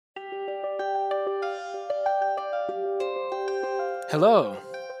Hello.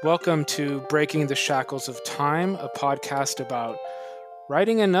 Welcome to Breaking the Shackles of Time, a podcast about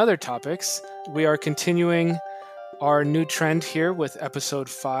writing and other topics. We are continuing our new trend here with episode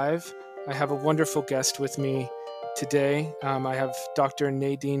 5. I have a wonderful guest with me today. I have Dr.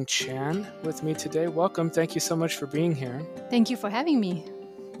 Nadine Chan with me today. Welcome. Thank you so much for being here. Thank you for having me.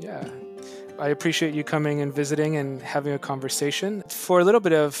 Yeah. I appreciate you coming and visiting and having a conversation. For a little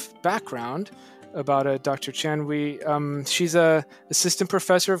bit of background about Dr. Chan, she's a assistant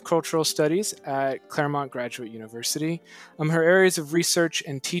professor of cultural studies at Claremont Graduate University. Her areas of research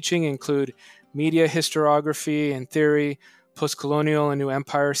and teaching include media historiography and theory, postcolonial and New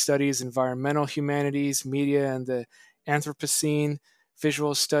Empire studies, environmental humanities, media and the Anthropocene,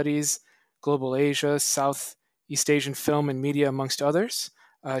 visual studies, global Asia, Southeast Asian film and media, amongst others.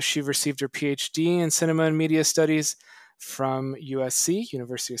 She received her PhD in cinema and media studies from USC,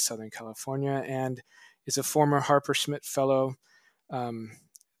 University of Southern California, and is a former Harper Schmidt Fellow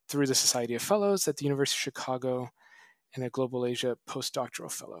through the Society of Fellows at the University of Chicago and a Global Asia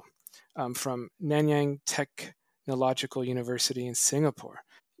postdoctoral fellow from Nanyang Technological University in Singapore.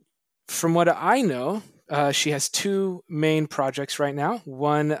 From what I know, she has two main projects right now.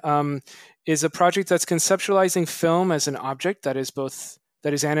 One is a project that's conceptualizing film as an object that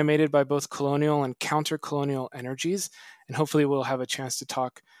is animated by both colonial and counter-colonial energies, and hopefully we'll have a chance to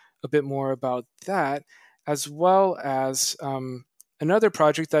talk a bit more about that, as well as another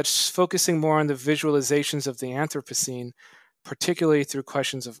project that's focusing more on the visualizations of the Anthropocene, particularly through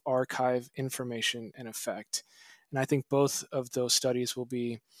questions of archive, information, and effect. And I think both of those studies will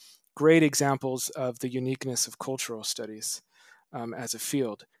be great examples of the uniqueness of cultural studies as a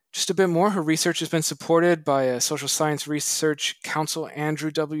field. Just a bit more, her research has been supported by a Social Science Research Council Andrew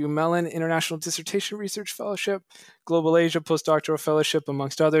W. Mellon International Dissertation Research Fellowship, Global Asia Postdoctoral Fellowship,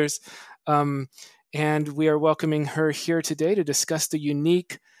 amongst others. And we are welcoming her here today to discuss the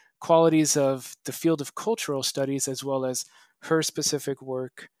unique qualities of the field of cultural studies, as well as her specific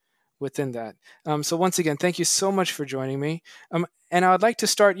work within that. So once again, thank you so much for joining me. And I would like to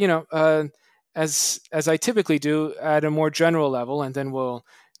start, as I typically do, at a more general level, and then we'll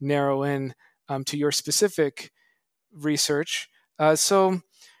narrow in to your specific research. My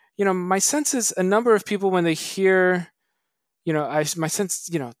sense is a number of people, when they hear, my sense,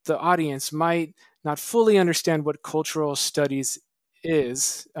 the audience might not fully understand what cultural studies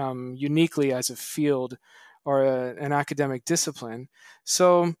is uniquely as a field or an academic discipline.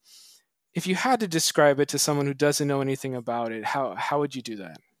 So if you had to describe it to someone who doesn't know anything about it, how would you do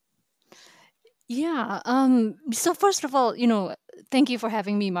that? Yeah. So first of all, thank you for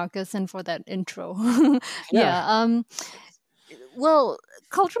having me, Marcus, and for that intro. Yeah. Yeah. Well,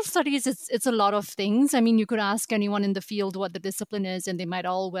 cultural studies, it's a lot of things. I mean, you could ask anyone in the field what the discipline is, and they might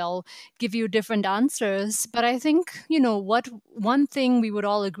all give you different answers. But I think, what one thing we would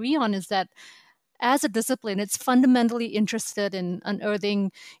all agree on is that as a discipline, it's fundamentally interested in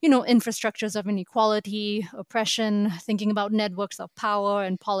unearthing, infrastructures of inequality, oppression, thinking about networks of power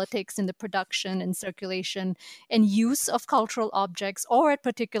and politics in the production and circulation and use of cultural objects or at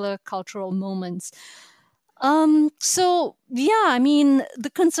particular cultural moments. So yeah, I mean, the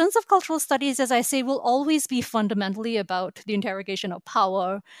concerns of cultural studies, as I say, will always be fundamentally about the interrogation of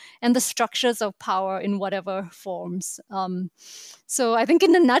power and the structures of power in whatever forms. So I think,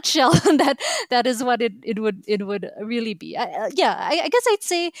 in a nutshell, that is what it would really be. I guess I'd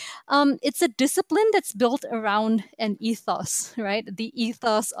say it's a discipline that's built around an ethos, right? The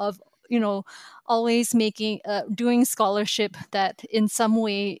ethos of always doing scholarship that in some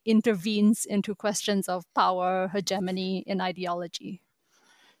way intervenes into questions of power, hegemony, and ideology.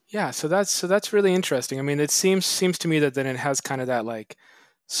 Yeah, so that's really interesting. I mean, it seems to me that then it has kind of that like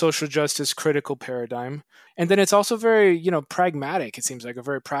social justice critical paradigm, and then it's also very pragmatic. It seems like a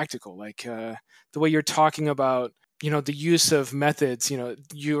very practical, like the way you're talking about the use of methods.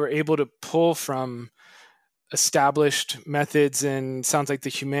 You are able to pull from established methods in sounds like the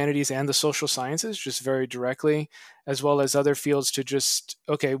humanities and the social sciences just very directly, as well as other fields, to just,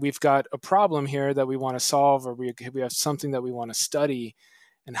 okay, we've got a problem here that we want to solve, or we have something that we want to study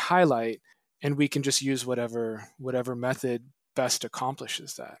and highlight, and we can just use whatever method best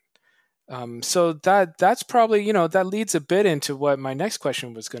accomplishes that. So that's probably, that leads a bit into what my next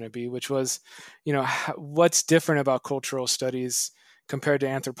question was going to be, which was, what's different about cultural studies compared to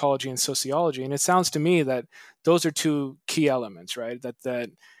anthropology and sociology? And it sounds to me that those are two key elements, right?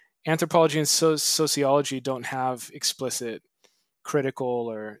 That anthropology and sociology don't have explicit critical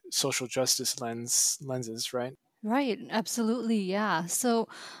or social justice lenses, right? Right, absolutely, yeah. So,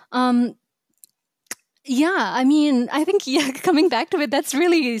 um, Yeah, I mean, I think coming back to it, that's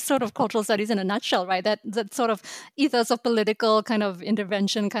really sort of cultural studies in a nutshell, right? That sort of ethos of political kind of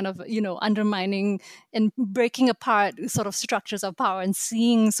intervention, kind of undermining and breaking apart sort of structures of power and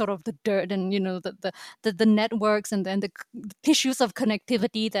seeing sort of the dirt and the networks and then the tissues of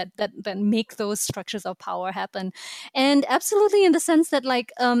connectivity that make those structures of power happen. And absolutely, in the sense that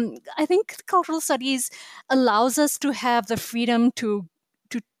I think cultural studies allows us to have the freedom to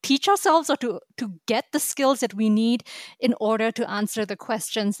teach ourselves or to get the skills that we need in order to answer the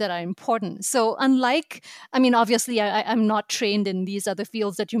questions that are important. So unlike, I mean, obviously I'm not trained in these other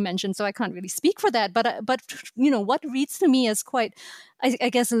fields that you mentioned, so I can't really speak for that. But what reads to me as quite, I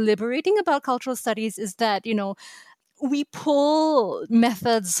guess, liberating about cultural studies is that we pull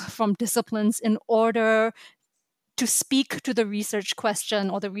methods from disciplines in order to speak to the research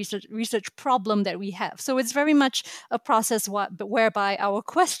question or the research problem that we have. So it's very much a process whereby our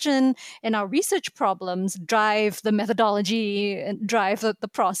question and our research problems drive the methodology and drive the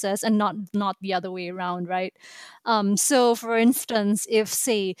process, and not the other way around, right? So, for instance, if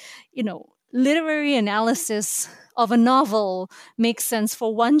say literary analysis of a novel makes sense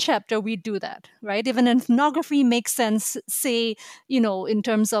for one chapter, we do that, right? If an ethnography makes sense, say, in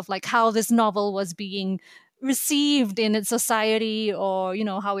terms of like how this novel was being received in its society, or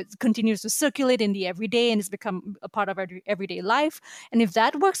how it continues to circulate in the everyday and it's become a part of our everyday life, and if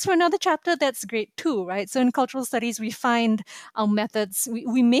that works for another chapter, that's great too, right? So in cultural studies, we find our methods,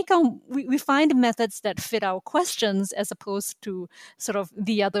 we find methods that fit our questions as opposed to sort of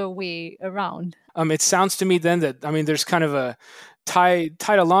the other way around. It sounds to me then that, I mean, there's kind of a tied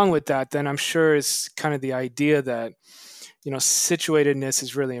along with that. Then I'm sure is kind of the idea that situatedness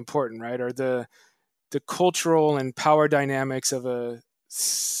is really important, right? Or the cultural and power dynamics of a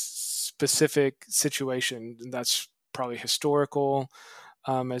specific situation. And that's probably historical,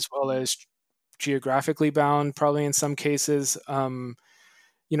 as well as geographically bound, probably in some cases. You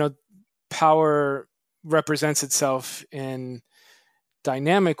know, power represents itself in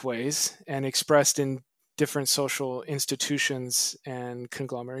dynamic ways and expressed in different social institutions and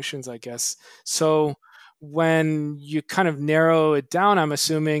conglomerations, I guess. So when you kind of narrow it down, I'm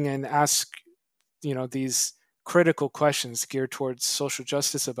assuming, and ask these critical questions geared towards social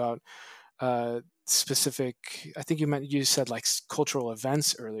justice about specific, I think you said like cultural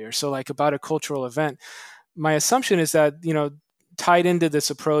events earlier, so like about a cultural event, my assumption is that tied into this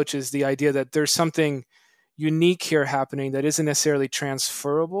approach is the idea that there's something unique here happening that isn't necessarily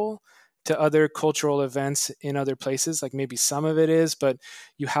transferable to other cultural events in other places. Like maybe some of it is, but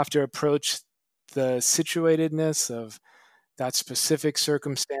you have to approach the situatedness of that specific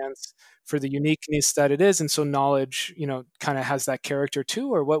circumstance for the uniqueness that it is. And so knowledge, kind of has that character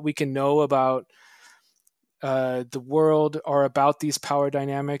too, or what we can know about the world or about these power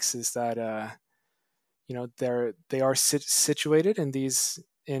dynamics is that, they are situated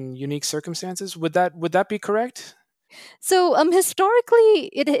in unique circumstances. Would that be correct? So,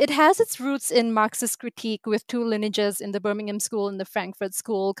 historically, it has its roots in Marxist critique with two lineages in the Birmingham School and the Frankfurt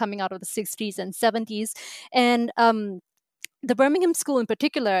School coming out of the 60s and 70s. And the Birmingham School in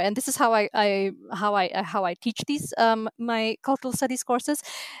particular, and this is how I teach these my cultural studies courses,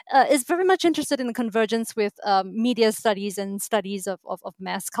 is very much interested in the convergence with media studies and studies of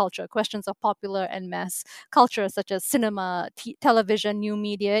mass culture, questions of popular and mass culture, such as cinema, television, new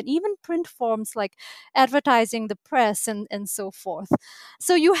media, and even print forms like advertising, the press, and so forth.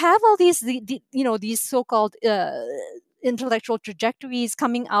 So you have all these so-called intellectual trajectories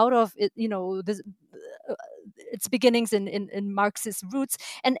coming out of it, uh, its beginnings in Marxist roots,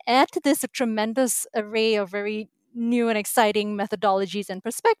 and add to this a tremendous array of very new and exciting methodologies and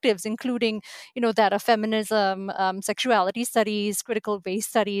perspectives, including, that of feminism, sexuality studies, critical race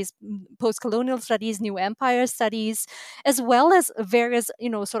studies, post-colonial studies, new empire studies, as well as various,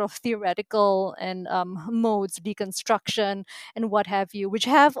 sort of theoretical and modes, deconstruction, and what have you, which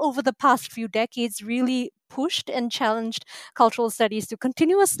have over the past few decades really pushed and challenged cultural studies to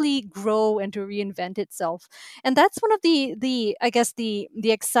continuously grow and to reinvent itself. And that's one of the I guess the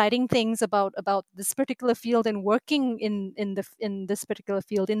exciting things about this particular field and working in this particular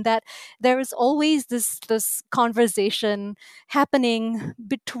field, in that there is always this conversation happening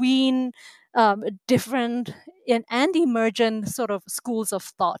between different and emergent sort of schools of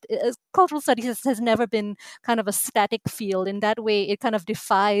thought. Cultural studies has never been kind of a static field. In that way, it kind of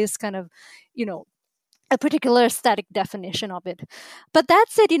defies kind of, you know, a particular static definition of it. But that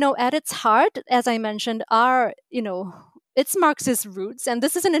said, at its heart, as I mentioned, are, its Marxist roots. And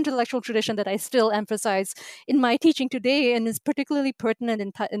this is an intellectual tradition that I still emphasize in my teaching today, and is particularly pertinent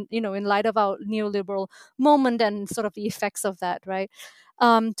in light of our neoliberal moment and sort of the effects of that, right?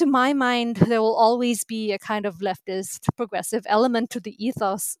 To my mind, there will always be a kind of leftist progressive element to the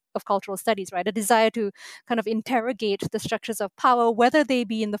ethos of cultural studies, right? A desire to kind of interrogate the structures of power, whether they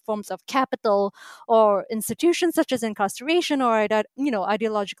be in the forms of capital or institutions such as incarceration, or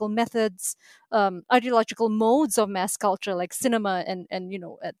ideological methods, ideological modes of mass culture like cinema and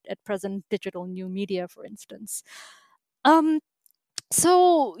at present digital new media, for instance. Um,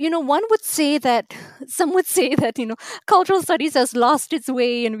 so, one would say that, some would say that, cultural studies has lost its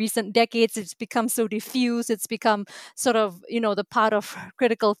way in recent decades. It's become so diffuse. It's become sort of, the part of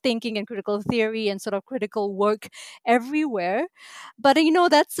critical thinking and critical theory and sort of critical work everywhere. But,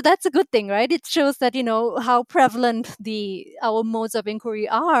 that's a good thing, right? It shows that, how prevalent our modes of inquiry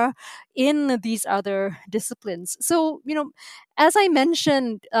are in these other disciplines. So, as I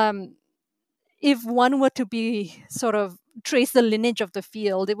mentioned, if one were to be sort of trace the lineage of the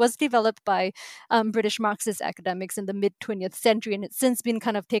field, it was developed by British Marxist academics in the mid 20th century, and it's since been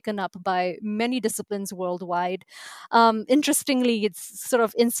kind of taken up by many disciplines worldwide. Interestingly, it's sort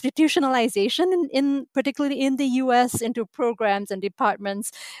of institutionalization, particularly in the U.S., into programs and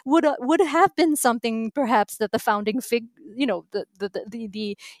departments would have been something perhaps that the founding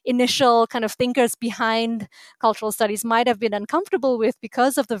the initial kind of thinkers behind cultural studies might have been uncomfortable with,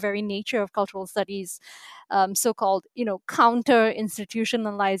 because of the very nature of cultural studies, so-called, counter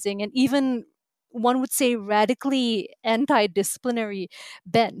institutionalizing, and even one would say radically anti-disciplinary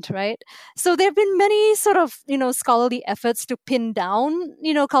bent, right? So there have been many sort of, scholarly efforts to pin down,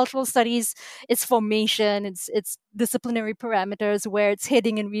 cultural studies, its formation, its disciplinary parameters, where it's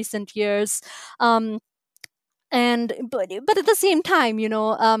heading in recent years. But at the same time,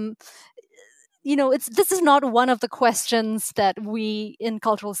 it's this is not one of the questions that we in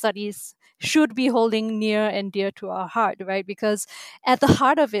cultural studies should be holding near and dear to our heart, right? Because at the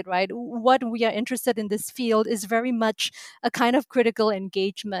heart of it, right, what we are interested in this field is very much a kind of critical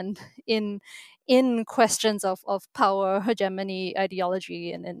engagement in questions of power, hegemony,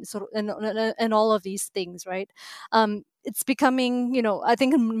 ideology, and sort of and all of these things, right? It's becoming, I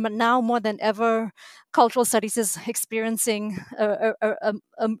think now more than ever, cultural studies is experiencing a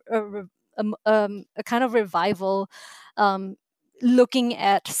kind of revival, um, looking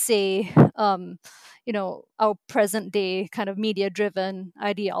at, say, our present day kind of media driven,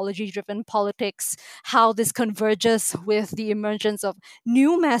 ideology driven politics, how this converges with the emergence of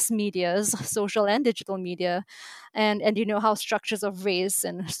new mass medias, social and digital media, and how structures of race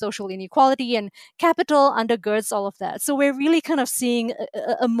and social inequality and capital undergirds all of that. So we're really kind of seeing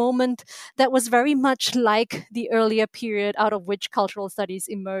a moment that was very much like the earlier period out of which cultural studies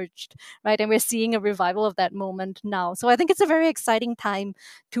emerged, right? And we're seeing a revival of that moment now. So I think it's a very exciting time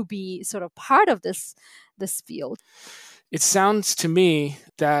to be sort of part of this field. It sounds to me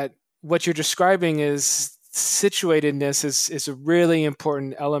that what you're describing is situatedness is a really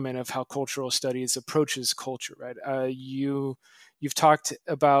important element of how cultural studies approaches culture, right? You've talked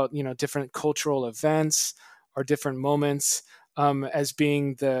about different cultural events or different moments as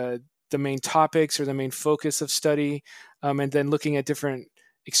being the main topics or the main focus of study, and then looking at different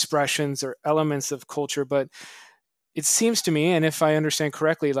expressions or elements of culture. But it seems to me, and if I understand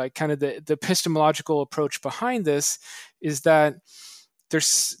correctly, like kind of the epistemological approach behind this is that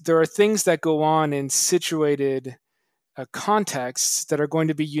there are things that go on in situated contexts that are going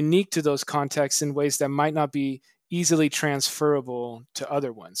to be unique to those contexts in ways that might not be easily transferable to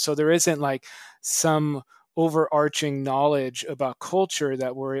other ones. So there isn't like some overarching knowledge about culture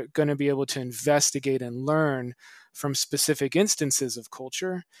that we're going to be able to investigate and learn from specific instances of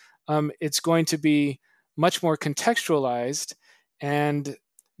culture. It's going to be much more contextualized, and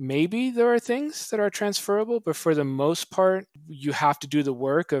maybe there are things that are transferable, but for the most part, you have to do the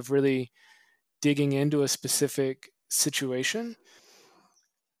work of really digging into a specific situation.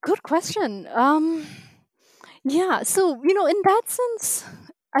 Good question. Yeah, so in that sense,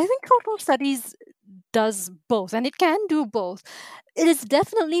 I think cultural studies does both, and it can do both. It is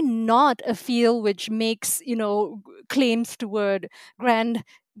definitely not a field which makes claims toward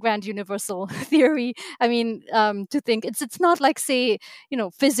grand universal theory. I mean, to think it's not like, say,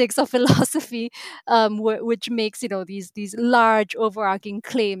 physics or philosophy, which makes these large overarching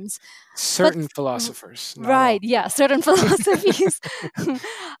claims. But Certain philosophers, not right, all. yeah, certain philosophies.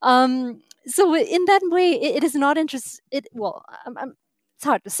 So in that way, it is not interested. Well, it's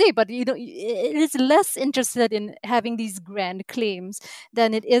hard to say, but it is less interested in having these grand claims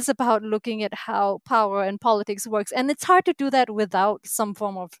than it is about looking at how power and politics works, and it's hard to do that without some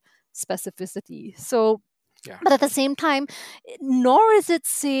form of specificity. So, Yeah. but at the same time, nor is it,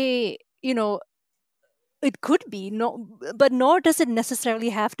 say, it could be no, but nor does it necessarily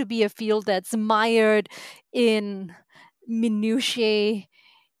have to be a field that's mired in minutiae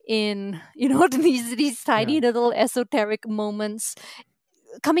in these Yeah. tiny little esoteric moments,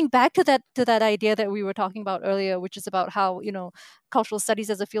 coming back to that idea that we were talking about earlier, which is about how cultural studies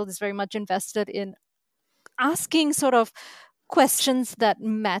as a field is very much invested in asking sort of questions that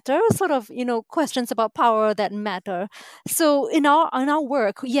matter, sort of questions about power that matter. So in our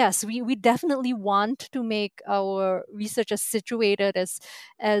work, yes, we definitely want to make our research as situated as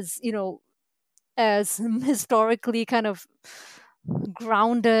as historically kind of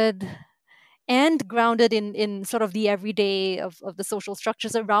grounded and grounded in sort of the everyday of the social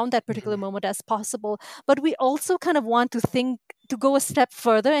structures around that particular Mhm. moment as possible. But we also kind of want to go a step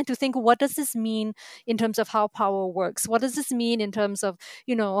further and to think, what does this mean in terms of how power works? What does this mean in terms of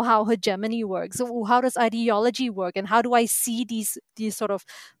how hegemony works? So how does ideology work, and how do I see these sort of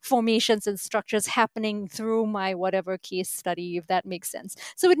formations and structures happening through my whatever case study, if that makes sense?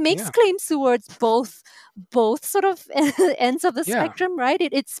 So it makes Yeah. claims towards both sort of ends of the Yeah. spectrum, right?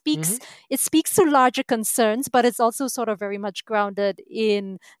 It Hmm. speaks to larger concerns, but it's also sort of very much grounded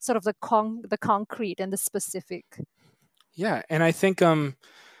in sort of the concrete and the specific. Yeah. And I think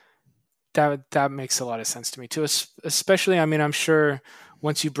that makes a lot of sense to me too. Especially, I mean, I'm sure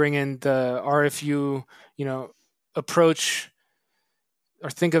once you bring in the RFU, you know, approach or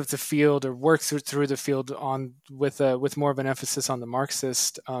think of the field or work through the field on with more of an emphasis on the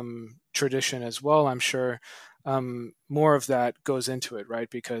Marxist tradition as well. I'm sure more of that goes into it, right?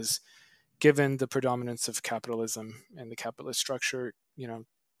 Because given the predominance of capitalism and the capitalist structure,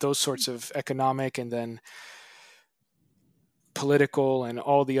 those sorts of economic and then political and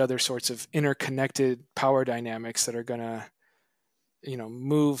all the other sorts of interconnected power dynamics that are going to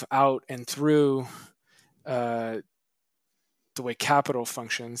move out and through uh, the way capital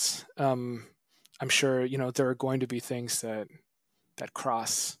functions. I'm sure there are going to be things that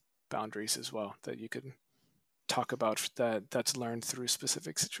cross boundaries as well that you could talk about that's learned through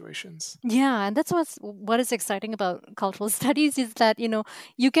specific situations. Yeah, and that's what is exciting about cultural studies is that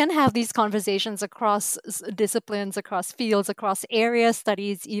you can have these conversations across disciplines, across fields, across area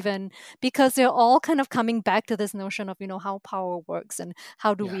studies, even because they're all kind of coming back to this notion of how power works, and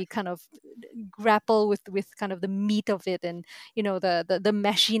how do Yeah. we kind of grapple with kind of the meat of it, and the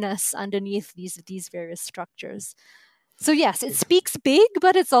meshiness underneath these various structures. So yes, it speaks big,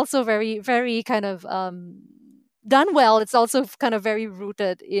 but it's also very, very kind of done well. It's also kind of very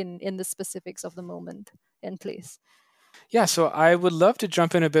rooted in the specifics of the moment and place. Yeah, so I would love to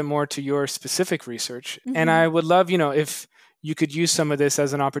jump in a bit more to your specific research, and Hmm. I would love, if you could use some of this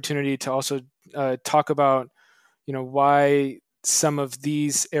as an opportunity to also talk about, why some of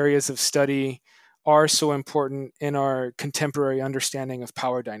these areas of study are so important in our contemporary understanding of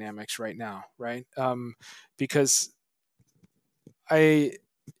power dynamics right now, right? Because I,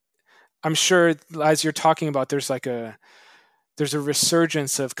 I'm sure as you're talking about, there's a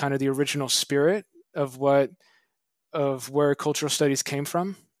resurgence of kind of the original spirit of where cultural studies came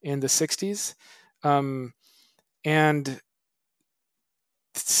from in the 60s. Um, and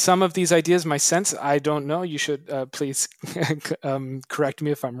some of these ideas, my sense, I don't know, you should please correct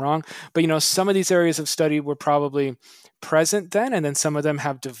me if I'm wrong, but some of these areas of study were probably present then, and then some of them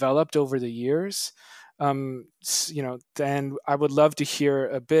have developed over the years. Then I would love to hear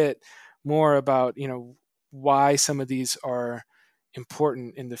a bit more about, why some of these are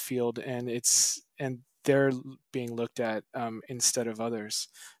important in the field, and they're being looked at instead of others.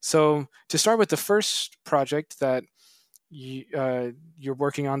 So to start with the first project that you're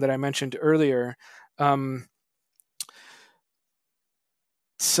working on that I mentioned earlier. Um,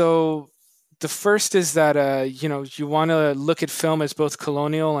 so the first is that you want to look at film as both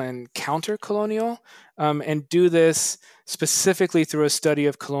colonial and counter-colonial, and do this specifically through a study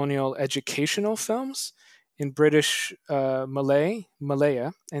of colonial educational films in British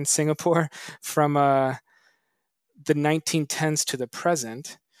Malaya, and Singapore from the 1910s to the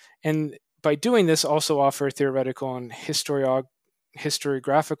present. And by doing this, also offer a theoretical and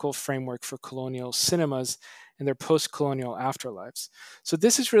historiographical framework for colonial cinemas and their post-colonial afterlives. So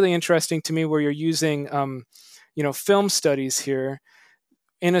this is really interesting to me, where you're using, film studies here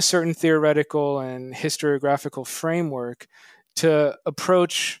in a certain theoretical and historiographical framework to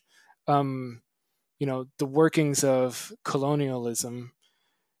approach, the workings of colonialism,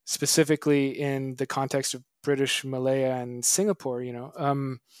 specifically in the context of British Malaya and Singapore.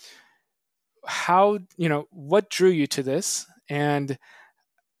 How what drew you to this, and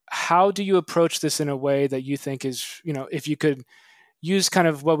how do you approach this in a way that you think is, if you could use kind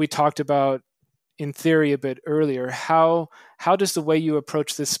of what we talked about in theory a bit earlier, how does the way you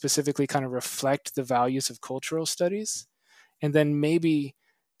approach this specifically kind of reflect the values of cultural studies? And then maybe,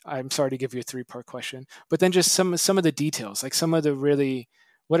 I'm sorry to give you a three-part question, but then just some of the details, like some of the really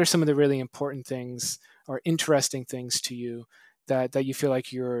what are some of the really important things or interesting things to you that you feel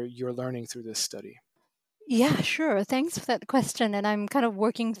like you're learning through this study? Yeah, sure. Thanks for that question. And I'm kind of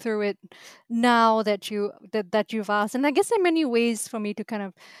working through it now that you've asked. And I guess there are many ways for me to kind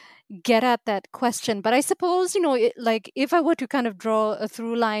of get at that question. But I suppose, like if I were to kind of draw a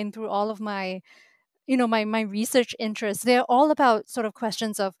through line through all of my, my research interests, they're all about sort of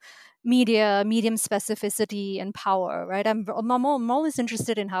questions of media, medium specificity, and power, right? I'm always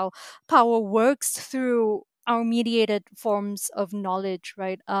interested in how power works through our mediated forms of knowledge,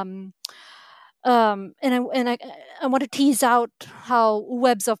 right? And I want to tease out how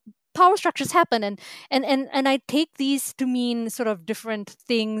webs of power structures happen, and I take these to mean sort of different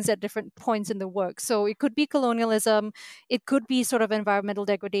things at different points in the work. So it could be colonialism, it could be sort of environmental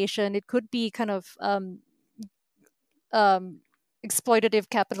degradation, it could be kind of um, exploitative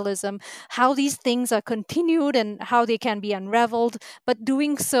capitalism, how these things are continued and how they can be unraveled, but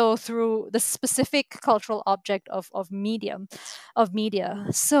doing so through the specific cultural object of media.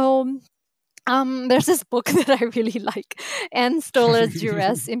 So there's this book that I really like, Anne Stoller's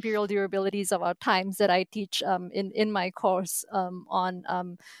Duress, Imperial Durabilities of Our Times, that I teach in my course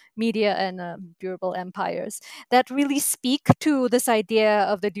on media and durable empires, that really speak to this idea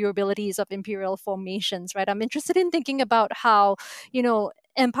of the durabilities of imperial formations, right? I'm interested in thinking about how,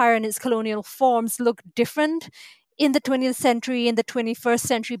 empire and its colonial forms look different in the 20th century, in the 21st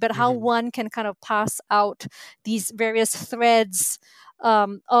century, but how one can kind of pass out these various threads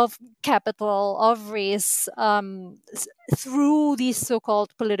of capital, of race, through these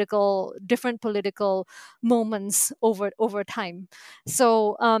so-called different political moments over time.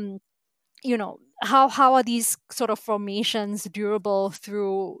 So, how are these sort of formations durable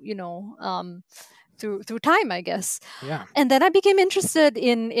through, through time, I guess. Yeah. And then I became interested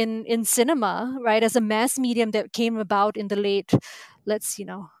in cinema, right, as a mass medium that came about in the late,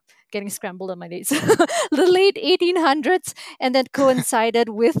 getting scrambled on my days, the late 1800s, and that coincided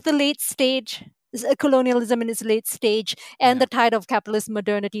with the late stage colonialism in its late stage and the tide of capitalist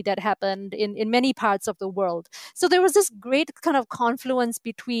modernity that happened in many parts of the world. So there was this great kind of confluence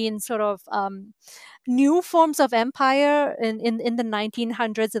between sort of new forms of empire in the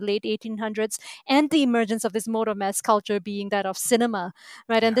 1900s, the late 1800s, and the emergence of this mode of mass culture being that of cinema,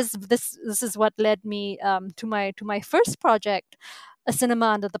 right? And this is what led me to my first project, A Cinema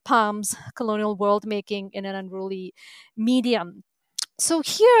Under the Palms: Colonial World Making in an Unruly Medium. So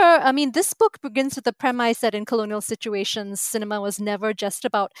here, I mean, this book begins with the premise that in colonial situations, cinema was never just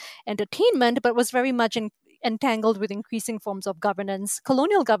about entertainment, but was very much entangled with increasing forms of governance,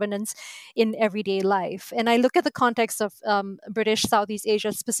 colonial governance in everyday life. And I look at the context of British Southeast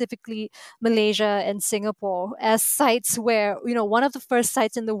Asia, specifically Malaysia and Singapore, as sites where, one of the first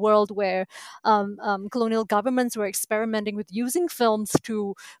sites in the world where colonial governments were experimenting with using films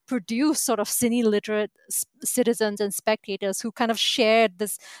to produce sort of cine literate citizens and spectators who kind of shared a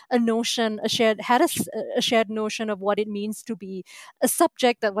shared notion of what it means to be a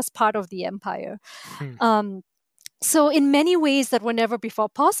subject that was part of the empire. So in many ways that were never before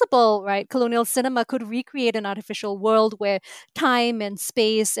possible, right, colonial cinema could recreate an artificial world where time and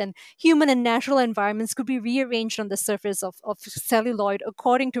space and human and natural environments could be rearranged on the surface of celluloid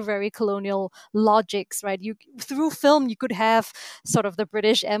according to very colonial logics, right? Through film, you could have sort of the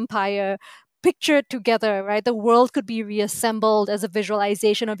British Empire pictured together, right? The world could be reassembled as a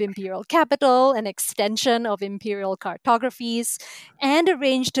visualization of imperial capital, an extension of imperial cartographies, and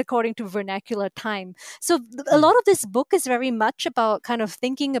arranged according to vernacular time. So a lot of this book is very much about kind of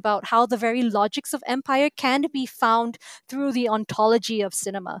thinking about how the very logics of empire can be found through the ontology of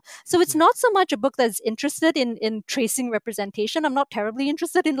cinema. So it's not so much a book that's interested in tracing representation. I'm not terribly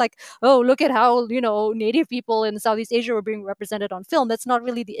interested in like, oh, look at how, native people in Southeast Asia were being represented on film. That's not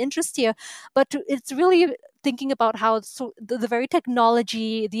really the interest here. But it's really thinking about how the very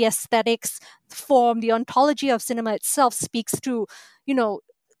technology, the aesthetics, form, the ontology of cinema itself speaks to,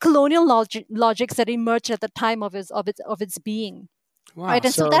 colonial logics that emerged at the time of its being. Wow. Right,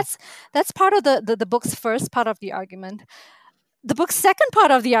 and so that's part of the book's first part of the argument. The book's second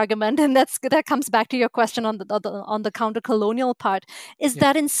part of the argument, and that comes back to your question on the counter-colonial part, is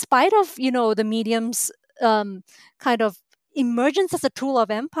that in spite of the medium's kind of emergence as a tool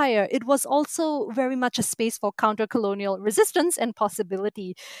of empire, it was also very much a space for counter-colonial resistance and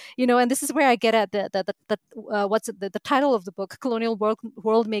possibility. And this is where I get at the title of the book, Colonial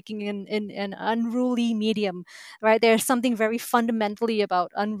World Making in an Unruly Medium, right? There's something very fundamentally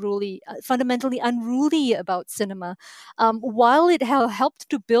unruly about cinema. While it helped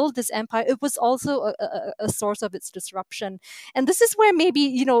to build this empire, it was also a source of its disruption. And this is where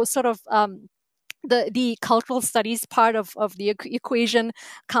maybe, sort of the cultural studies part of the equation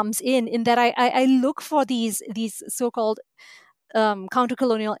comes in that I look for these so-called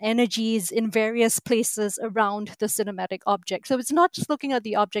countercolonial energies in various places around the cinematic object. So it's not just looking at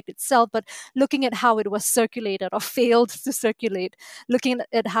the object itself, but looking at how it was circulated or failed to circulate, looking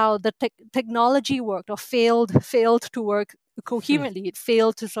at how the technology worked or failed to work Hmm. coherently. It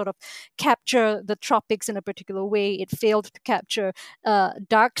failed to sort of capture the tropics in a particular way. It failed to capture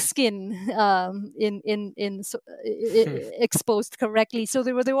dark skin Hmm. exposed correctly. So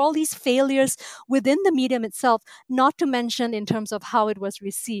there were all these failures within the medium itself, not to mention in terms of how it was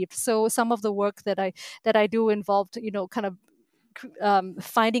received. So some of the work that I do involved, kind of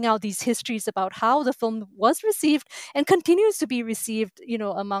finding out these histories about how the film was received and continues to be received,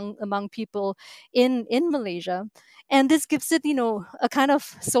 among people in Malaysia. And this gives it, a kind of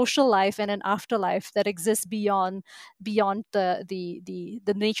social life and an afterlife that exists beyond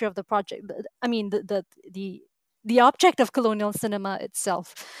the nature of the project. I mean, the object of colonial cinema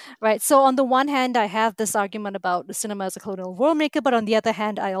itself, right? So on the one hand, I have this argument about the cinema as a colonial world maker, but on the other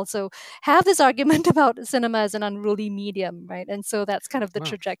hand, I also have this argument about cinema as an unruly medium, right? And so that's kind of the Wow.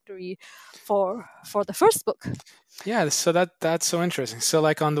 trajectory for the first book. Yeah, so that's so interesting. So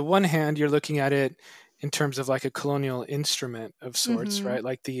like on the one hand, you're looking at it in terms of like a colonial instrument of sorts, Mm-hmm. right?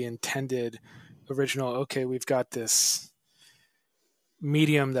 Like the intended original, okay, we've got this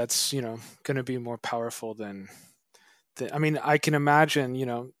medium that's, going to be more powerful than I mean, I can imagine,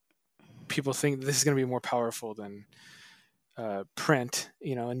 people think this is going to be more powerful than print,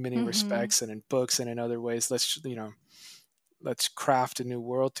 in many Mm-hmm. respects, and in books and in other ways. Let's craft a new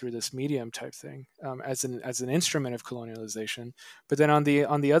world through this medium type thing, as an instrument of colonialization. But then on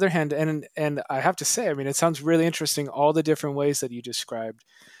the other hand, and I have to say, I mean, it sounds really interesting, all the different ways that you described,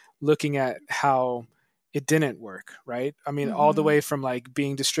 looking at how it didn't work, right? I mean, all the Mm-hmm. way from like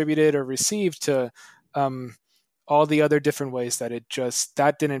being distributed or received to um, all the other different ways that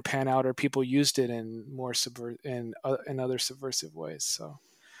that didn't pan out, or people used it in more in other subversive ways. So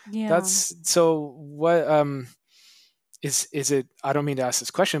Yeah. that's so what is it. I don't mean to ask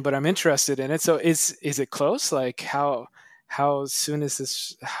this question, but I'm interested in it. So is it close? Like how soon is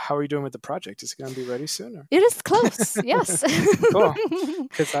this? How are you doing with the project? Is it going to be ready soon? Or? It is close, yes. Cool,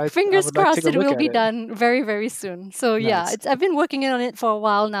 because I Fingers would like to take crossed a it look will at be it. done very, very soon. So yeah, Nice. I've been working on it for a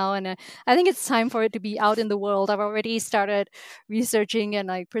while now, and I think it's time for it to be out in the world. I've already started researching and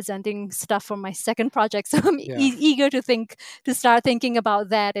like presenting stuff for my second project, so I'm Yeah. eager to start thinking about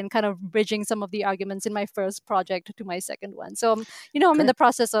that and kind of bridging some of the arguments in my first project to my second one. So I'm in Great. the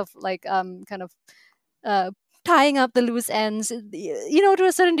process of like kind of uh, tying up the loose ends. To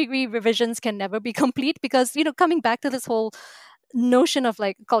a certain degree, revisions can never be complete because coming back to this whole notion of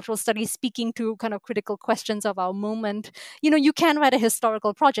like cultural studies speaking to kind of critical questions of our moment. You can write a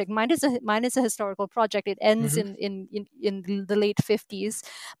historical project. Mine is a historical project. It ends Hmm. in the late 50s,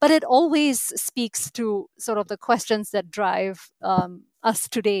 but it always speaks to sort of the questions that drive us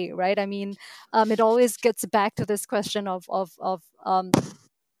today, right? I mean, it always gets back to this question of um,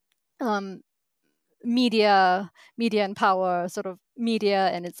 media and power, sort of media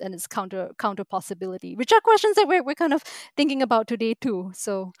and its counter possibility, which are questions that we're kind of thinking about today too.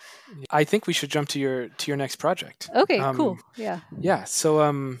 So I think we should jump to your next project. okay, cool, yeah. Yeah.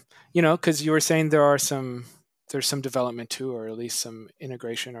 So because you were saying there's some development too, or at least some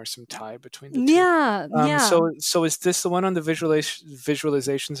integration or some tie between the two. Yeah, yeah. So is this the one on the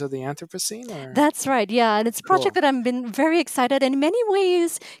visualizations of the Anthropocene, or? That's right. Yeah, and it's a project Cool. that I've been very excited and in many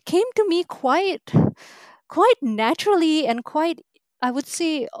ways came to me quite naturally and quite, I would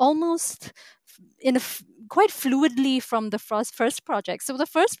say, almost quite fluidly from the first project. So the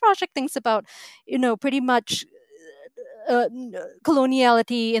first project thinks about, pretty much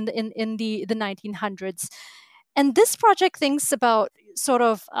coloniality in the 1900s, and this project thinks about sort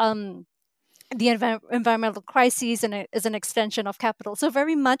of the environmental crises and as an extension of capital. So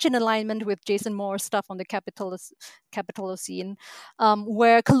very much in alignment with Jason Moore's stuff on the Capitalocene,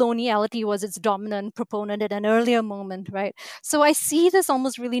 where coloniality was its dominant proponent at an earlier moment, right? So I see this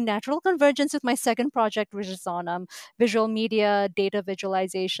almost really natural convergence with my second project, which is on visual media, data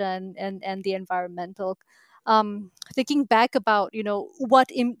visualization, and the environmental. Thinking back about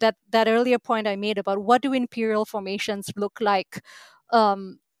that earlier point I made about what do imperial formations look like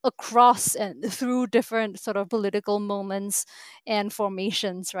across and through different sort of political moments and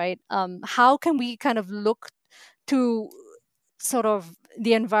formations, right? How can we kind of look to sort of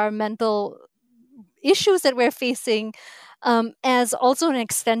the environmental issues that we're facing as also an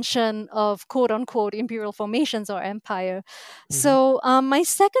extension of quote unquote imperial formations or empire? Hmm. So my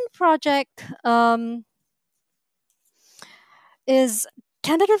second project is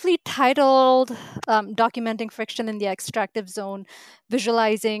tentatively titled Documenting Friction in the Extractive Zone,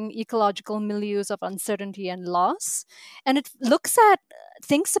 Visualizing Ecological Milieus of Uncertainty and Loss. And it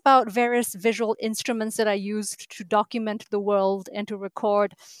thinks about various visual instruments that are used to document the world and to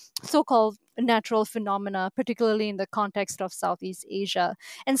record so-called natural phenomena, particularly in the context of Southeast Asia.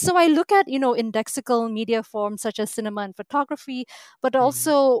 And so I look at, indexical media forms such as cinema and photography, but Mhm.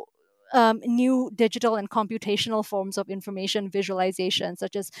 also new digital and computational forms of information visualization,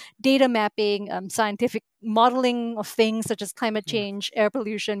 such as data mapping, scientific modeling of things such as climate Yeah. change, air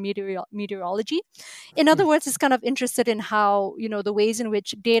pollution, meteorology. In other words, it's kind of interested in how, the ways in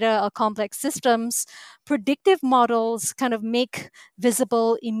which data are complex systems, predictive models kind of make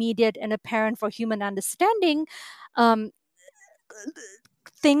visible, immediate, and apparent for human understanding. Um,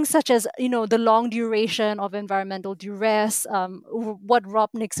 Things such as the long duration of environmental duress, what Rob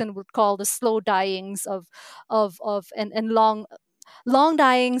Nixon would call the slow dyings of and long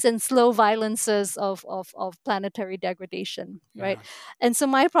dyings and slow violences of planetary degradation, right? Yeah. And so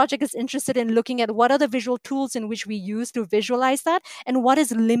my project is interested in looking at what are the visual tools in which we use to visualize that, and what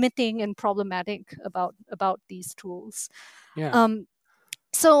is limiting and problematic about these tools. Yeah. um,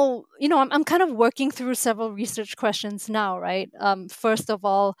 so I'm kind of working through several research questions now, right? First of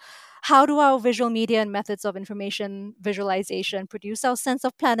all, how do our visual media and methods of information visualization produce our sense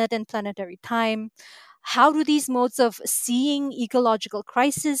of planet and planetary time? How do these modes of seeing ecological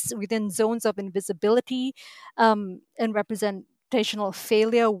crisis within zones of invisibility and representational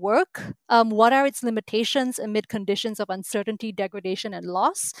failure work? What are its limitations amid conditions of uncertainty, degradation, and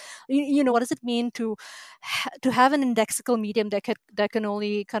loss? What does it mean to have an indexical medium that can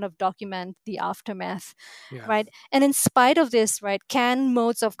only kind of document the aftermath, Yeah. right? And in spite of this, right, can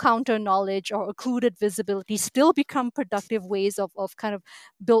modes of counter knowledge or occluded visibility still become productive ways of kind of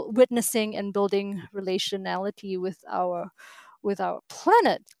witnessing and building relationality with our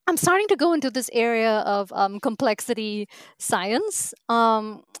planet? I'm starting to go into this area of complexity science.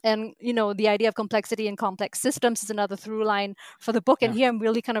 And, the idea of complexity and complex systems is another through line for the book. And Yeah. here I'm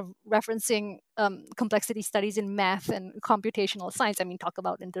really kind of referencing complexity studies in math and computational science. I mean, talk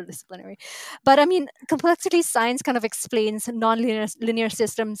about interdisciplinary. But I mean, complexity science kind of explains nonlinear linear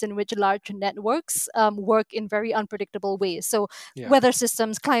systems in which large networks work in very unpredictable ways. So, Yeah. weather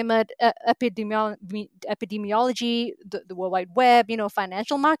systems, climate, epidemiology, the World Wide Web,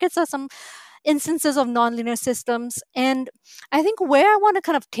 financial markets are some instances of nonlinear systems. And I think where I want to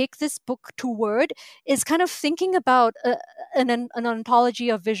kind of take this book toward is kind of thinking about an ontology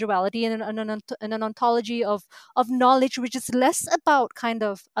of visuality and an ontology of knowledge, which is less about kind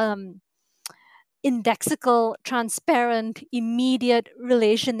of indexical, transparent, immediate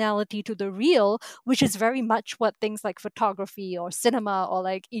relationality to the real, which is very much what things like photography or cinema or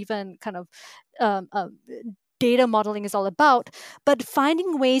like even kind of um, um, data modeling is all about, but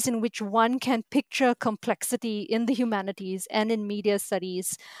finding ways in which one can picture complexity in the humanities and in media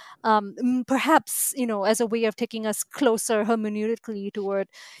studies, perhaps as a way of taking us closer hermeneutically toward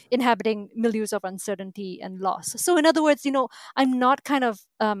inhabiting milieus of uncertainty and loss. So, in other words, I'm not kind of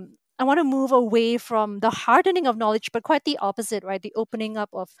I want to move away from the hardening of knowledge, but quite the opposite, right? The opening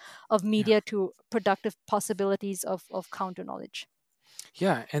up of Yeah. media to productive possibilities of counter knowledge.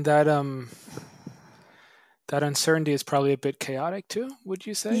 Yeah. And that uncertainty is probably a bit chaotic too, would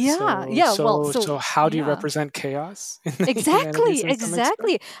you say? Yeah, So yeah. Well, so so so how do you yeah. represent chaos in the humanities Exactly, in some extent?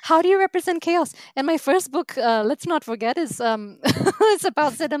 exactly. How do you represent chaos? And my first book, let's not forget, is it's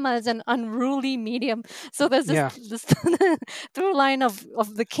about cinema as an unruly medium. So there's this Yeah. this through line of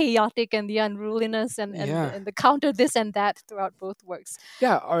the chaotic and the unruliness Yeah. and the counter this and that throughout both works.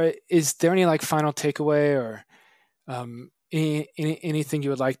 Yeah. Or is there any like final takeaway or anything you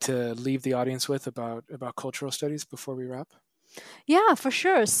would like to leave the audience with about cultural studies before we wrap? Yeah, for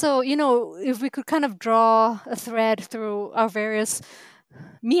sure. So, if we could kind of draw a thread through our various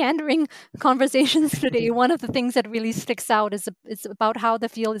meandering conversations today, one of the things that really sticks out is about how the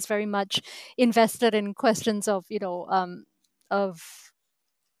field is very much invested in questions of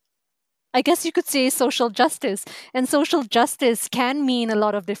I guess you could say social justice. And social justice can mean a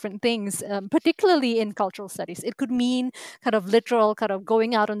lot of different things, particularly in cultural studies. It could mean kind of literal, kind of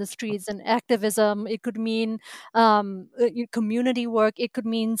going out on the streets and activism. It could mean community work. It could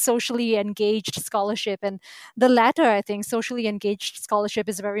mean socially engaged scholarship. And the latter, I think, socially engaged scholarship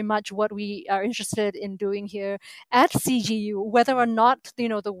is very much what we are interested in doing here at CGU, whether or not,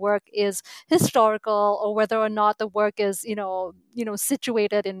 the work is historical or whether or not the work is,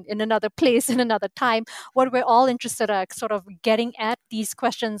 situated in another place, in another time. What we're all interested in, sort of getting at these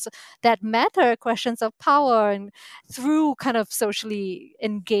questions that matter, questions of power, and through kind of socially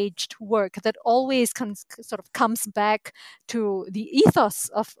engaged work that always comes back to the ethos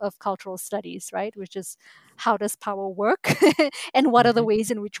of cultural studies, right? Which is, how does power work? And what are the ways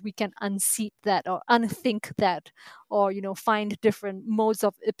in which we can unseat that or unthink that, or find different modes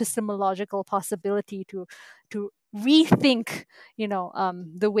of epistemological possibility to rethink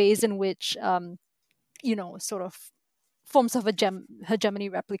the ways in which sort of forms of hegemony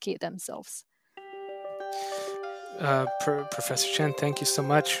replicate themselves. Professor Chen, thank you so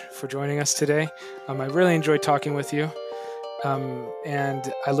much for joining us today. I really enjoyed talking with you,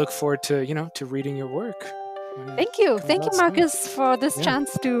 and I look forward to to reading your work. Thank you, Marcus, for this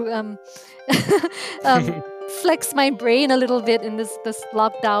chance to flex my brain a little bit in this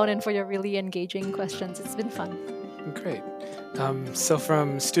lockdown, and for your really engaging questions. It's been fun. Great. So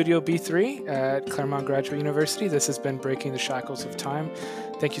from Studio B3 at Claremont Graduate University, this has been Breaking the Shackles of Time.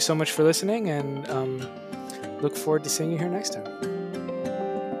 Thank you so much for listening, and look forward to seeing you here next time.